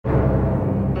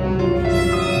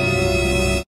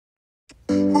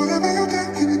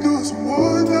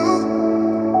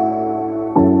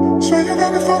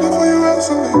falling for you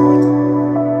absolutely.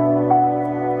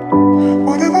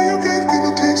 Whatever you get, can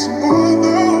you take some more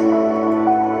now?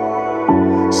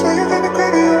 Swear you're gonna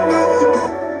cry me out now.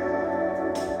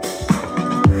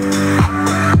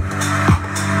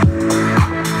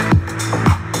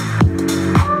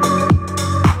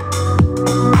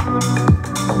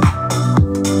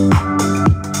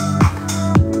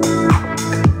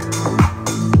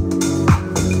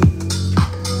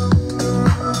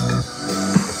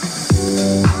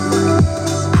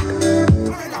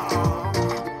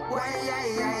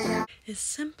 Is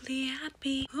simply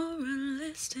happy or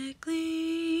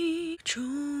realistically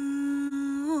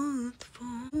truthful.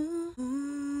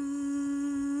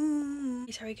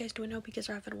 How are you guys doing? I hope you guys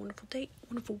are having a wonderful day,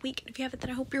 wonderful week. And if you haven't, then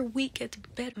I hope your week gets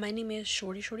better. My name is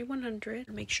Shorty100.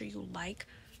 Make sure you like,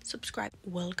 subscribe,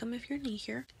 welcome if you're new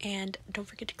here, and don't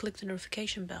forget to click the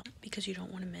notification bell because you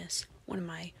don't want to miss one of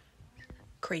my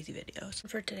crazy videos.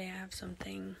 For today, I have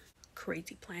something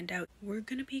crazy planned out. We're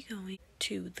gonna be going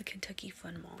to the Kentucky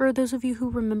Fun Mall. For those of you who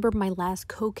remember my last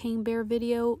Cocaine Bear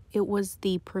video, it was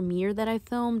the premiere that I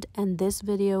filmed, and this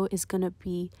video is gonna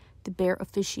be the Bear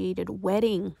officiated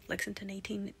wedding. Lexington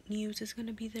 18 News is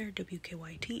gonna be there,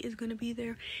 WKYT is gonna be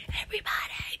there,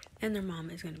 everybody, and their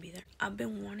mom is gonna be there. I've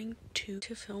been wanting to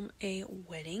film a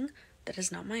wedding that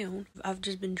is not my own. I've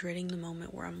just been dreading the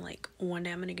moment where I'm like, one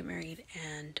day I'm gonna get married,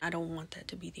 and I don't want that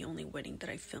to be the only wedding that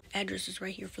I film. Address is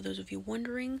right here for those of you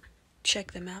wondering.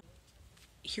 Check them out.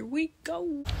 Here we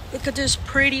go. Look at this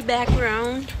pretty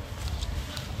background.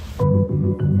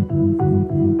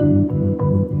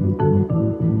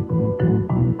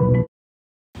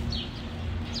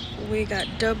 We got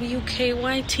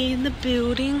WKYT in the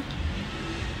building.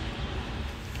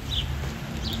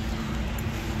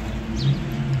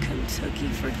 Kentucky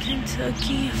for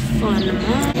Kentucky Fun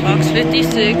Mall. Box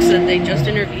 56 that they just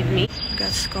interviewed me. We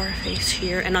got Scarface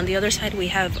here, and on the other side we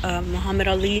have Muhammad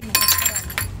Ali.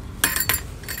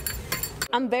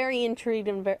 I'm very intrigued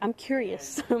and I'm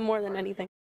curious more than anything.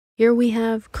 Here we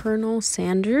have Colonel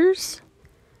Sanders.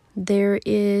 There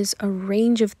is a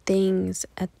range of things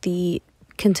at the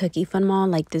Kentucky Fun Mall,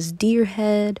 like this deer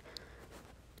head.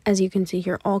 As you can see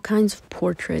here, all kinds of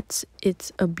portraits.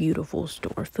 It's a beautiful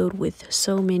store filled with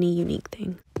so many unique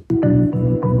things.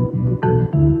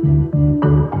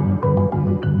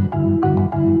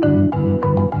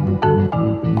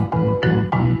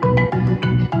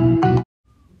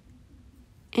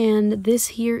 And this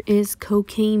here is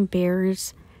Cocaine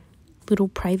Bear's little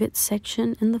private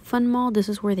section in the Fun Mall. This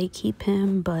is where they keep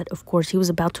him, but of course he was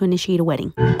about to initiate a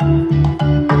wedding.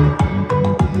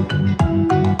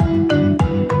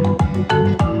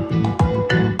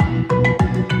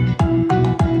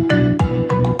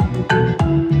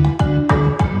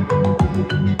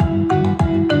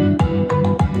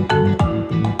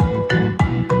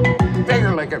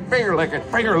 Finger licking, finger licking,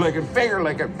 finger licking, finger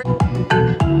licking.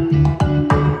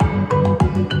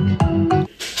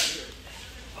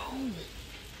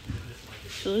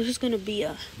 So this is going to be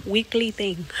a weekly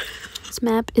thing. This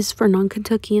map is for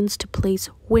non-Kentuckians to place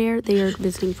where they are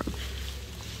visiting from.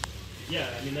 Yeah,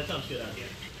 I mean, that sounds good out here.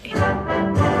 And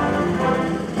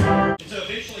so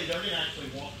eventually they're going to actually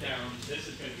walk down. This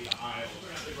is going to be the aisle. We're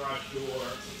going to have the garage door.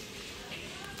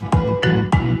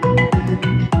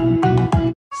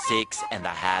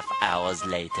 6.5 hours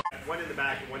later. One in the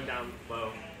back and one down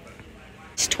low.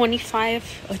 It's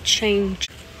 25 a change.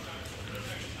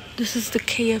 This is the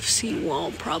KFC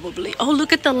wall, probably. Oh,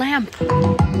 look at the lamp.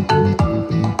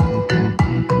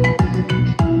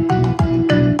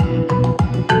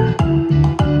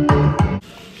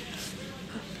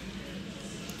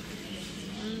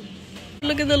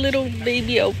 Look at the little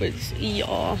baby outfits,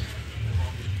 y'all.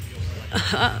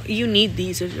 You need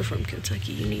these if you're from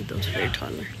Kentucky. You need those for your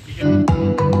toddler.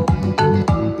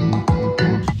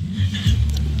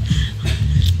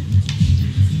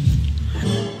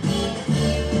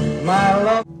 My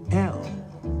love L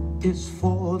is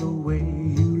for the way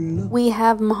you look. We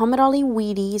have Muhammad Ali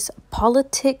Wheaties,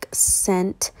 Politic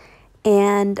Scent,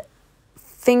 and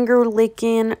finger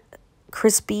licking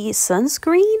crispy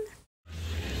sunscreen.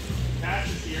 Cash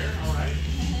is here, all right.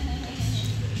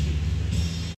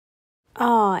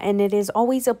 Ah, and it is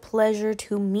always a pleasure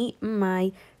to meet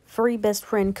my furry best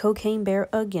friend, Cocaine Bear,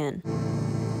 again.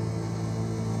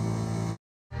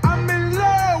 I'm in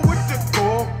love with the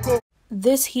cocoa.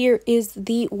 This here is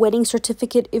the wedding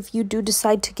certificate if you do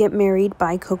decide to get married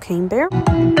by Cocaine Bear.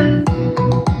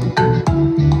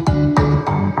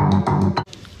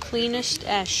 Cleanest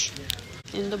ash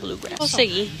in the bluegrass.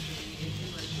 Siggy.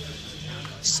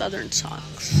 Southern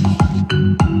socks.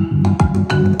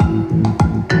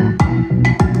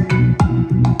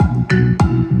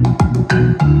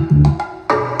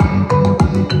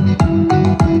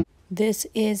 This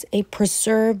is a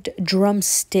preserved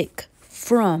drumstick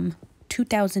from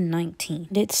 2019.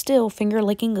 It's still finger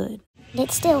licking good.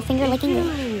 It's still finger licking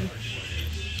good.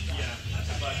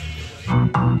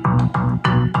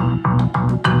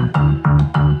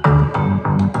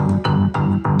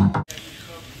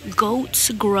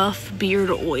 Goat's Gruff Beard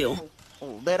Oil.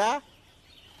 The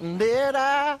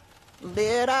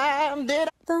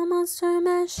Monster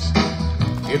Mash.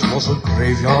 It was a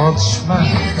graveyard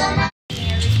smash.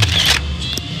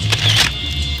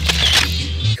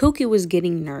 Cookie was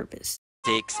getting nervous.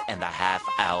 6.5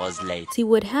 hours later. See,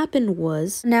 what happened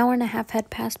was an hour and a half had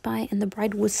passed by and the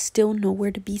bride was still nowhere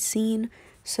to be seen.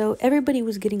 So everybody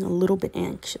was getting a little bit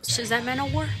anxious. Is that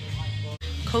Man-O-War?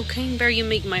 Cocaine Bear, you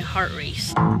make my heart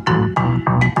race.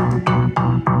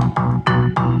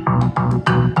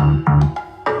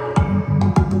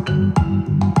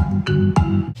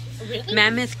 Really?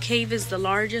 Mammoth Cave is the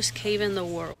largest cave in the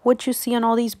world. What you see on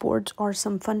all these boards are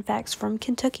some fun facts from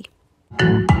Kentucky.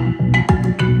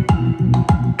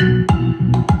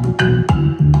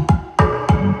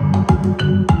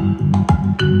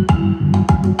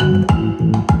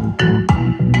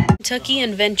 Kentucky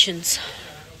inventions.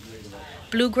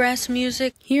 Bluegrass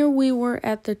music. Here we were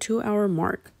at the 2-hour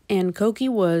mark, and Koki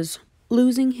was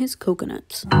losing his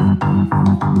coconuts.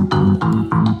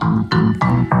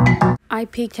 I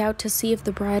peeked out to see if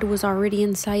the bride was already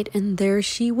in sight, and there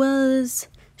she was.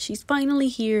 She's finally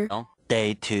here.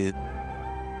 Day 2.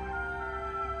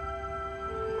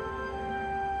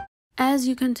 As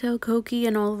you can tell, Koki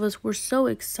and all of us were so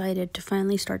excited to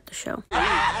finally start the show.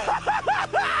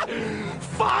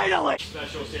 Finally!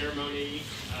 Special ceremony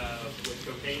with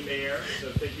Cocaine Bear.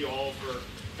 So thank you all for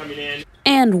coming in.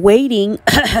 And waiting.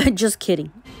 Just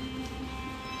kidding.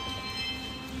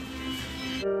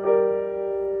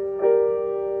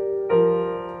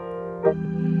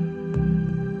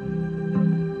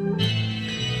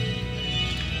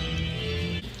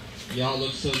 Y'all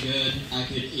look so good, I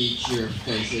could eat your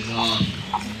faces off.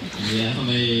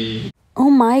 Yummy. Oh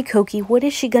my, Koki, what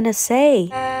is she gonna say?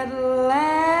 At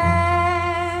last.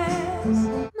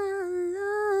 My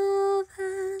love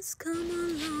has come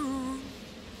along.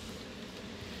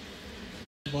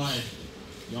 Wife,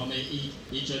 y'all may eat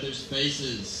each other's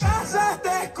faces.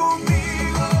 Cásate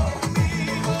conmigo.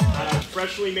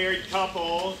 Freshly married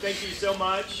couple, thank you so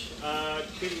much.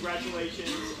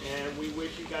 Congratulations, and we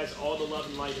wish you guys all the love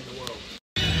and light in the world.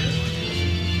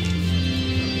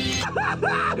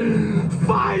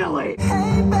 Finally!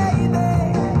 Hey baby,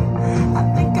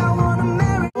 I think I wanna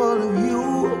marry all of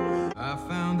you. I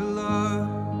found a love.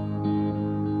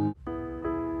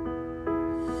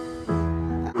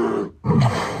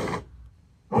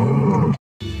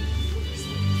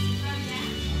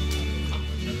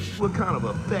 What kind of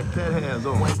effect that has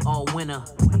on Wait all winter.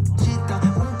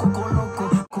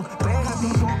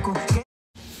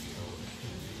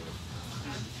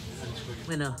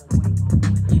 Winter,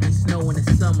 even snow in the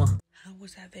summer. How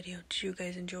was that video? Did you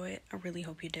guys enjoy it? I really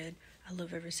hope you did. I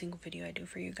love every single video I do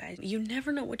for you guys. You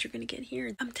never know what you're gonna get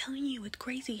here. I'm telling you, it's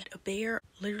crazy. A bear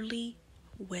literally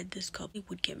wed this couple. He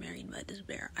would get married by this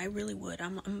bear. I really would.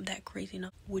 I'm that crazy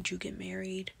enough. Would you get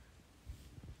married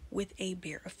with a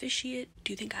bear officiate?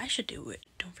 Do you think I should do it?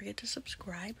 Don't forget to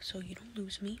subscribe so you don't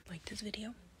lose me. Like this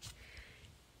video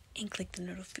and click the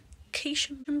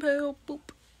notification bell,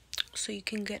 boop, so you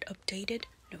can get updated,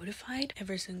 notified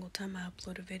every single time I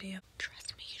upload a video.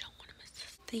 Trust me, you don't want to miss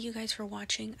this. Thank you guys for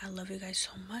watching. I love you guys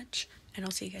so much, and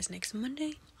I'll see you guys next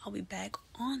Monday. I'll be back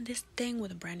on this thing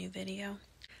with a brand new video.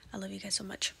 I love you guys so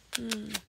much.